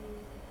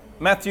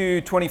Matthew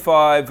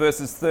 25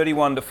 verses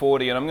 31 to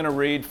 40, and I'm going to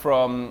read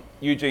from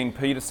Eugene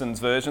Peterson's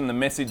version, the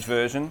Message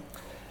version,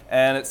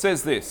 and it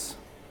says this: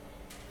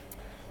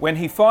 "When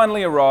he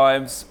finally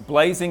arrives,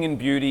 blazing in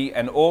beauty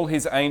and all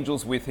his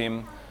angels with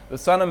him, the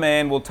Son of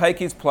Man will take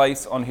his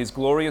place on his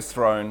glorious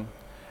throne,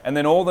 and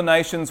then all the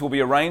nations will be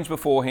arranged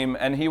before him,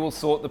 and he will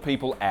sort the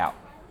people out,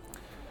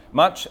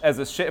 much as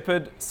a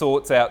shepherd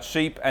sorts out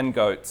sheep and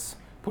goats,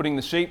 putting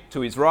the sheep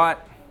to his right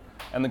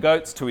and the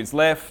goats to his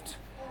left.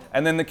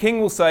 And then the king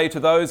will say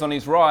to those on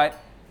his right,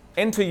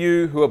 'Enter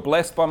you who are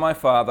blessed by my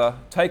Father.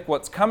 Take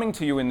what's coming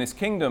to you in this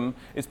kingdom.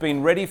 It's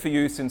been ready for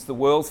you since the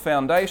world's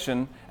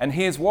foundation, and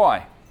here's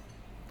why.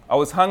 I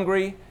was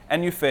hungry,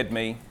 and you fed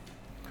me.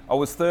 I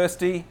was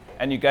thirsty,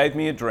 and you gave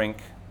me a drink.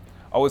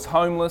 I was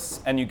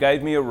homeless, and you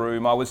gave me a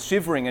room. I was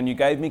shivering, and you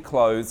gave me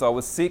clothes. I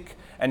was sick,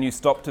 and you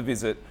stopped to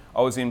visit.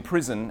 I was in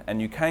prison,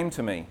 and you came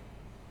to me.'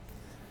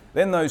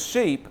 Then those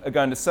sheep are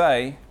going to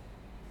say,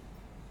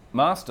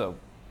 'Master,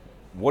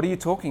 what are you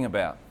talking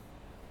about?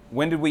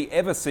 When did we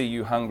ever see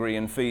you hungry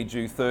and feed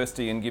you,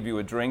 thirsty and give you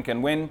a drink?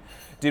 And when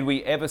did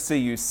we ever see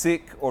you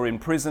sick or in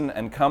prison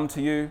and come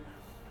to you?'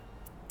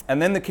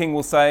 And then the king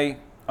will say,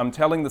 'I'm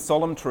telling the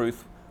solemn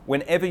truth.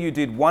 Whenever you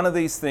did one of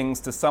these things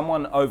to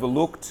someone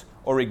overlooked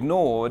or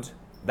ignored,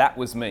 that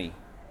was me.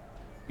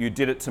 You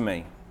did it to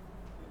me.'"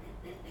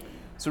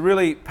 It's a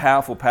really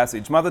powerful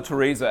passage. Mother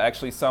Teresa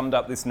actually summed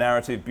up this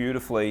narrative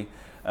beautifully.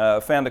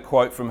 Found a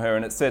quote from her,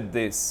 and it said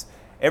this: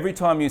 "Every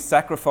time you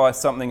sacrifice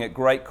something at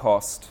great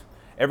cost,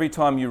 every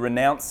time you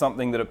renounce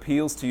something that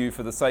appeals to you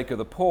for the sake of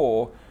the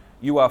poor,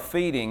 you are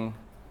feeding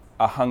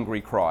a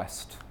hungry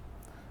Christ."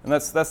 And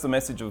that's the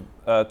message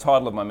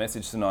title of my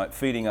message tonight: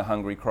 Feeding a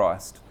Hungry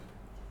Christ.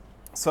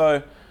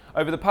 So,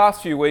 over the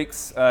past few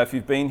weeks, if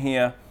you've been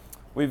here,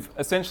 we've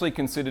essentially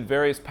considered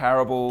various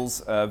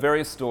parables,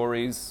 various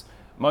stories,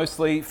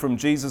 mostly from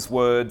Jesus'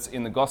 words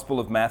in the Gospel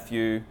of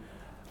Matthew,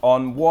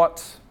 on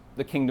what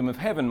the kingdom of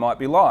heaven might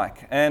be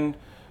like. And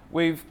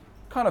we've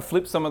kind of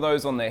flipped some of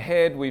those on their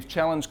head. We've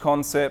challenged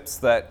concepts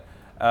that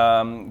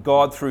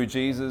God through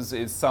Jesus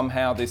is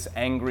somehow this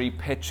angry,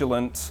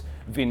 petulant,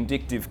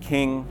 vindictive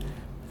king.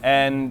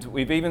 And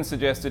we've even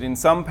suggested in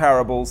some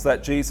parables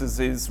that Jesus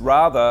is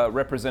rather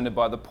represented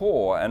by the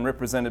poor and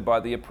represented by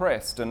the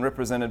oppressed and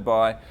represented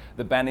by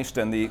the banished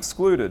and the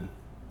excluded.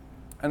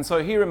 And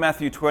so here in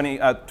Matthew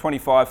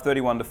 25,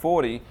 31 to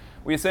 40,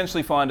 we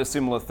essentially find a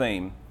similar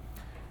theme.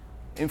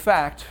 In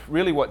fact,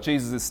 really what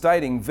Jesus is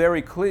stating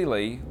very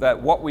clearly,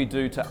 that what we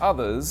do to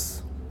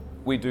others,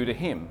 we do to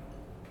him.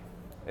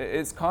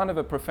 It's kind of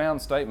a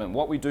profound statement.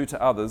 What we do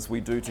to others,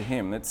 we do to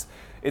him. It's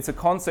a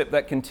concept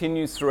that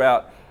continues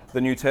throughout the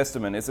New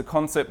Testament. It's a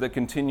concept that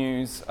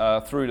continues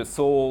through to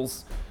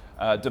Saul's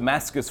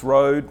Damascus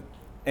Road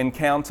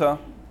encounter.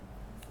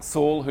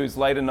 Saul, who's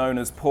later known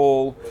as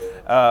Paul,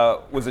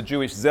 was a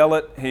Jewish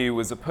zealot. He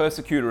was a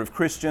persecutor of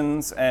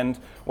Christians. And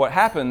what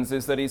happens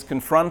is that he's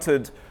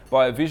confronted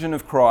by a vision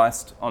of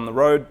Christ on the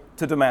road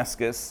to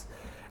Damascus.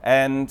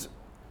 And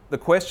the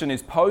question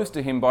is posed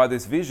to him by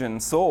this vision: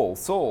 "Saul,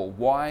 Saul,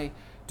 why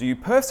do you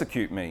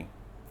persecute me?"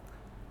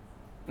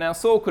 Now,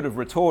 Saul could have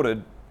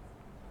retorted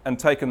and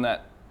taken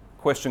that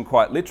question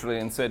quite literally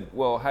and said,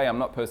 "Well, hey, I'm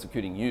not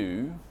persecuting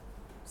you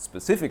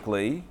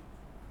specifically.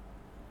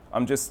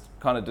 I'm just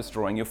kind of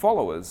destroying your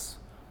followers."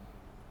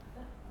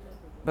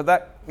 But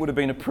that would have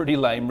been a pretty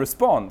lame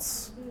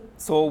response.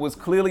 Saul was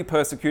clearly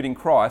persecuting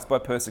Christ by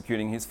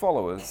persecuting his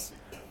followers.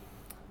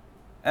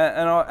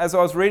 As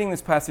I was reading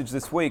this passage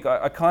this week,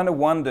 I kind of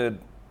wondered,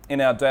 in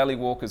our daily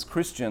walk as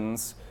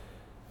Christians,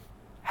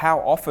 how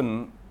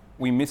often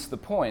we miss the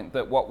point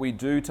that what we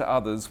do to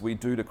others, we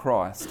do to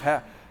Christ.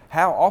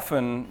 How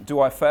often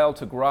do I fail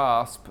to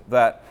grasp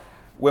that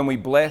when we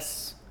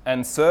bless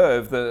and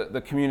serve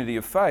the community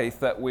of faith,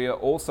 that we are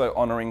also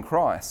honouring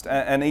Christ?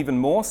 And even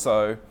more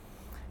so,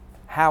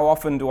 how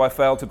often do I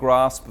fail to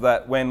grasp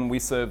that when we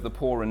serve the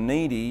poor and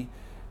needy,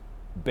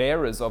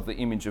 bearers of the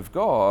image of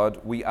God,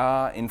 we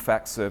are in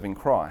fact serving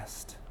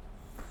Christ?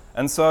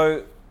 And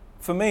so,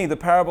 for me, the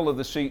parable of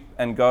the sheep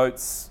and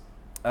goats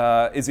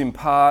is in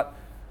part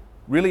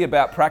really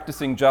about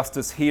practicing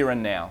justice here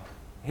and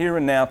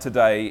now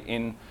today,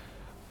 in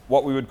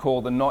what we would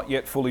call the not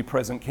yet fully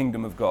present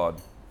kingdom of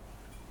God.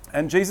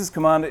 And Jesus'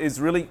 command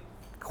is really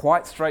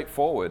quite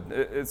straightforward.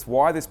 It's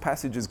why this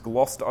passage is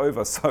glossed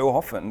over so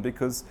often,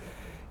 because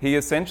he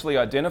essentially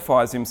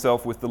identifies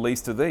himself with the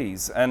least of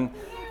these. And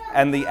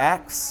the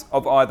acts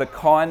of either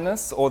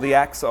kindness or the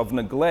acts of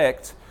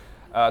neglect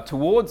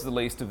towards the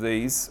least of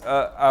these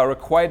are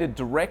equated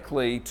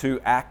directly to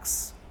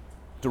acts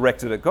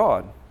directed at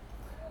God.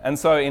 And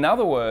so, in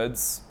other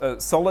words,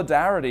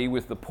 solidarity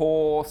with the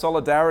poor,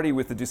 solidarity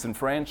with the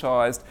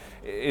disenfranchised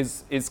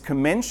is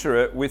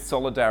commensurate with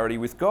solidarity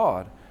with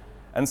God.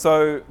 And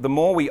so, the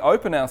more we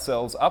open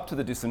ourselves up to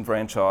the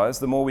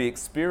disenfranchised, the more we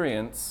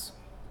experience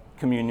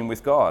communion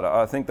with God.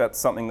 I think that's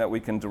something that we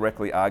can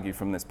directly argue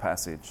from this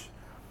passage.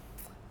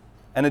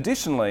 And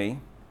additionally,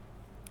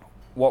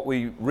 what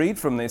we read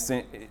from this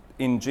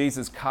in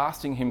Jesus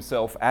casting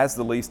himself as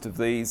the least of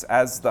these,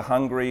 as the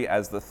hungry,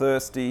 as the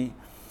thirsty,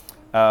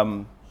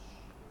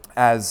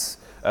 as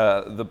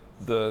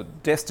the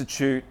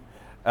destitute,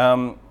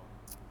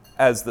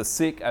 as the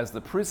sick, as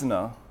the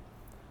prisoner,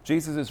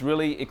 Jesus is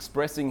really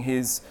expressing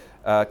his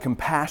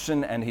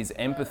compassion and his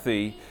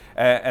empathy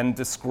and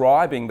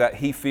describing that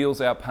he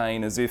feels our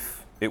pain as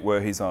if it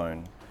were his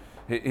own.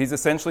 He's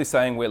essentially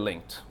saying we're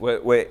linked,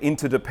 we're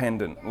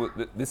interdependent,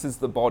 this is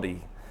the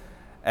body.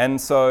 And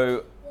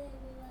so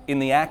in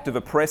the act of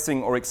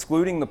oppressing or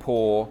excluding the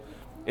poor,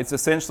 it's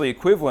essentially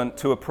equivalent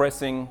to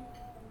oppressing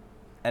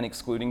and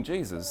excluding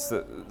Jesus.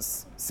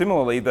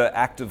 Similarly, the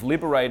act of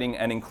liberating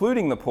and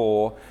including the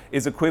poor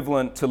is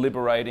equivalent to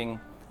liberating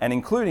and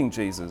including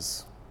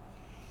Jesus.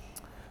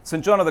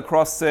 St. John of the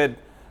Cross said,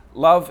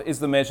 "Love is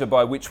the measure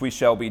by which we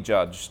shall be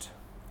judged."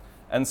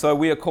 And so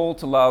we are called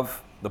to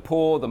love the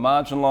poor, the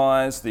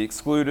marginalised, the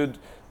excluded,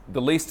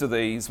 the least of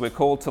these. We're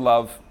called to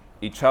love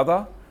each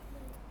other.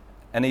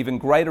 And even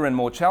greater and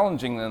more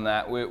challenging than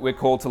that, we're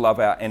called to love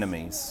our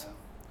enemies.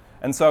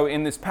 And so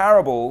in this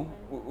parable,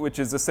 which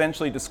is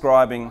essentially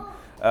describing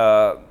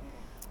a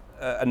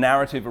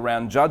narrative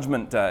around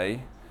Judgment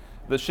Day,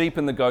 the sheep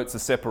and the goats are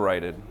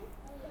separated.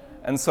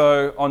 And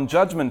so on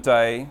Judgment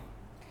Day,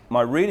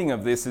 my reading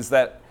of this is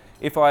that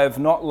if I have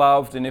not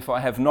loved and if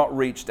I have not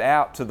reached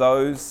out to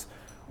those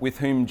with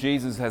whom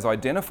Jesus has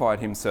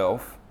identified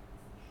himself,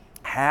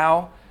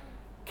 how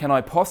can I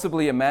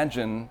possibly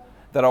imagine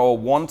that I will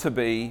want to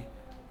be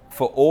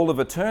for all of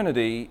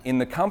eternity in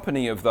the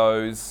company of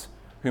those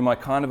whom I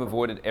kind of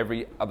avoided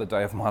every other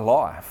day of my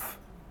life?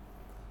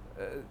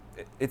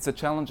 It's a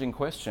challenging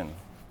question.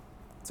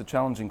 It's a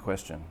challenging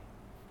question.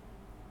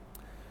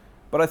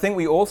 But I think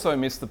we also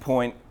miss the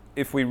point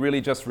if we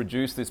really just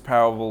reduce this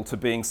parable to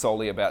being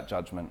solely about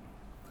judgment.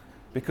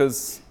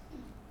 Because,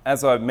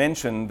 as I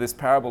mentioned, this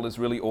parable is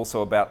really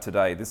also about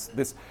today. This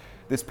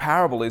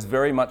parable is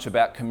very much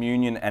about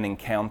communion and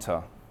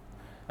encounter.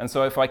 And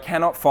so if I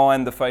cannot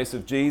find the face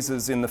of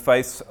Jesus in the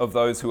face of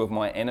those who are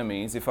my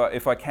enemies, if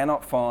I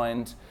cannot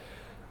find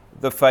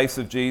the face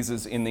of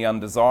Jesus in the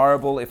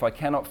undesirable, if I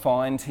cannot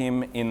find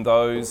him in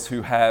those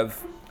who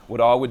have what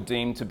I would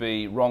deem to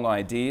be wrong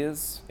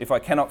ideas, if I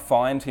cannot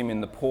find him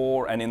in the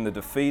poor and in the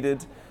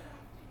defeated,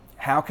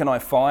 how can I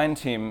find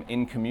him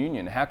in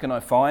communion? How can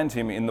I find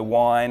him in the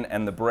wine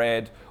and the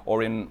bread,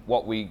 or in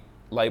what we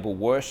label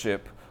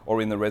worship,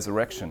 or in the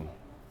resurrection?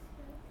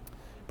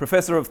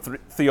 Professor of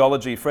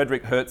theology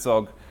Frederick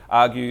Herzog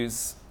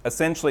argues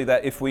essentially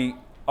that if we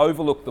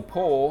overlook the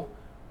poor,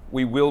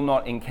 we will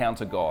not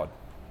encounter God.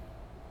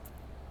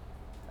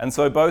 And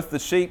so both the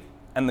sheep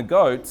and the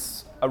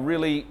goats are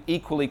really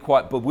equally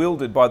quite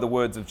bewildered by the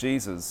words of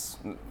Jesus.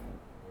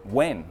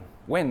 When,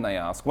 they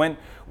ask. When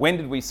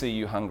did we see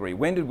you hungry?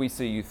 When did we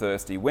see you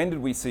thirsty? When did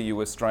we see you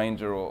a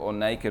stranger or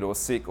naked or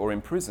sick or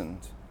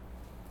imprisoned?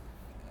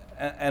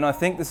 And I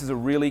think this is a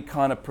really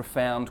kind of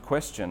profound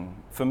question.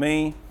 For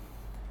me,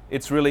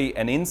 it's really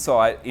an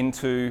insight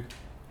into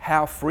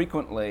how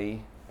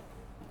frequently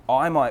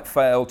I might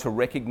fail to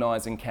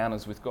recognise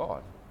encounters with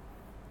God.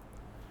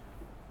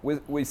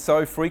 We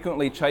so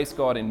frequently chase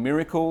God in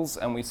miracles,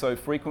 and we so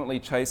frequently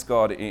chase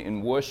God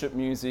in worship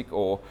music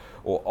or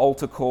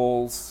altar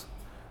calls.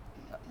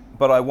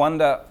 But I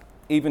wonder,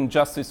 even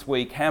just this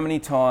week, how many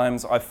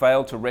times I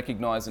failed to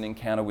recognise an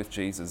encounter with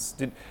Jesus.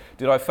 Did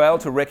I fail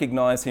to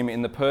recognise him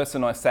in the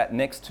person I sat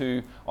next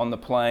to on the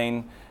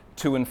plane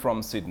to and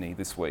from Sydney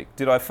this week?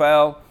 Did I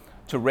fail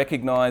to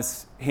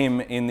recognise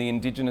him in the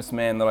Indigenous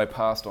man that I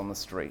passed on the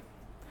street?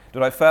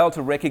 Did I fail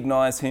to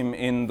recognise him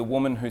in the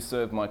woman who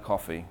served my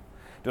coffee?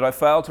 Did I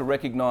fail to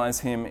recognise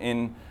him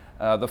in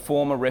the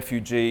former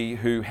refugee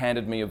who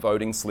handed me a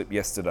voting slip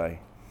yesterday?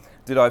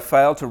 Did I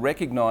fail to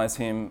recognise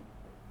him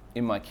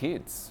in my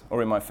kids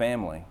or in my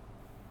family?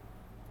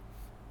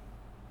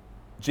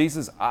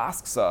 Jesus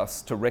asks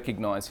us to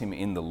recognise him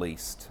in the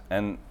least,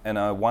 and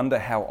I wonder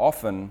how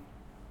often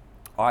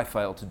I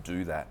fail to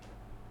do that.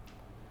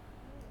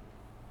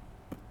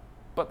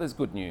 But there's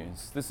good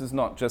news. This is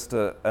not just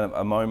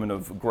a moment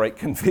of great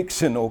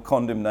conviction or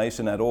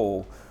condemnation at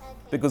all.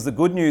 Because the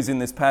good news in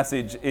this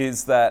passage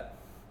is that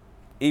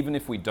even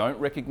if we don't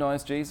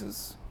recognise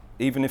Jesus,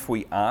 even if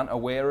we aren't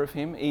aware of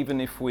him, even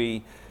if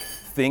we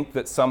think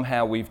that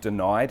somehow we've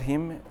denied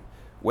him,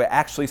 we're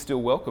actually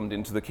still welcomed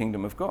into the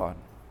kingdom of God.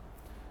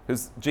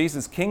 Because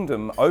Jesus'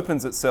 kingdom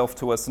opens itself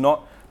to us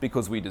not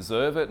because we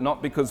deserve it,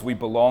 not because we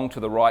belong to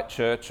the right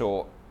church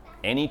or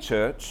any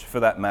church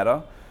for that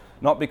matter,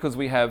 not because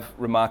we have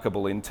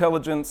remarkable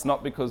intelligence,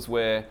 not because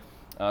we're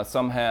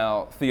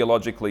somehow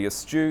theologically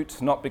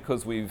astute, not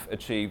because we've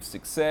achieved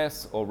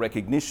success or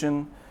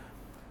recognition.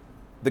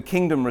 The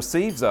kingdom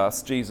receives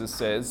us, Jesus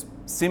says,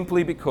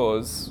 simply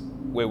because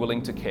we're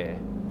willing to care.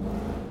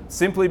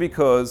 Simply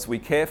because we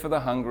care for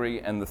the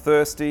hungry and the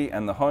thirsty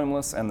and the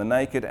homeless and the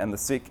naked and the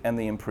sick and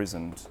the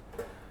imprisoned.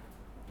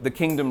 The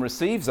kingdom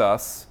receives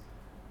us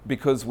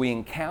because we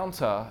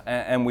encounter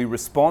and we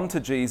respond to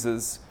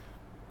Jesus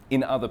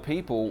in other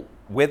people,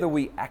 whether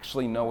we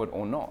actually know it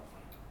or not.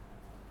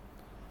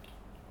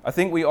 I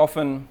think we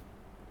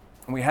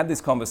had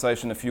this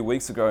conversation a few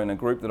weeks ago in a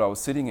group that I was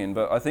sitting in,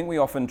 but I think we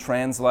often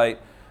translate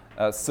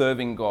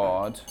serving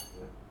God,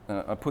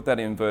 I put that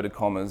in inverted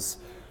commas,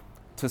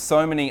 to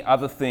so many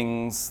other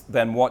things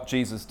than what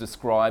Jesus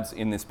describes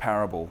in this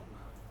parable.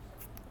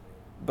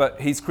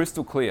 But he's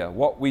crystal clear.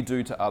 What we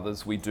do to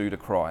others, we do to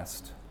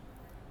Christ.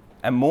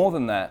 And more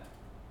than that,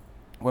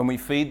 when we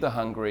feed the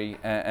hungry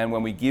and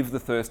when we give the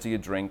thirsty a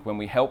drink, when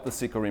we help the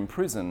sick or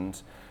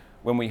imprisoned,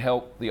 when we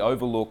help the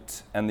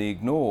overlooked and the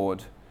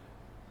ignored,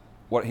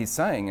 what he's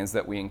saying is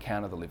that we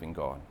encounter the living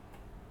God.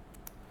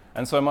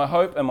 And so my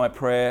hope and my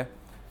prayer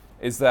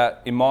is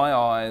that in my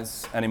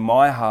eyes and in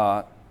my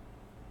heart,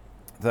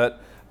 that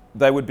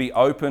they would be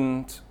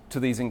opened to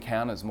these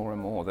encounters more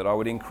and more, that I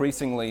would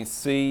increasingly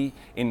see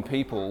in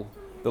people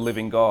the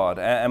living God.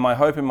 And my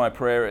hope and my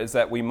prayer is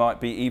that we might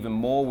be even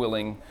more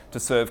willing to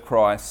serve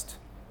Christ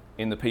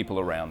in the people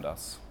around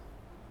us.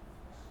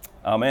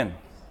 Amen.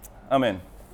 Amen.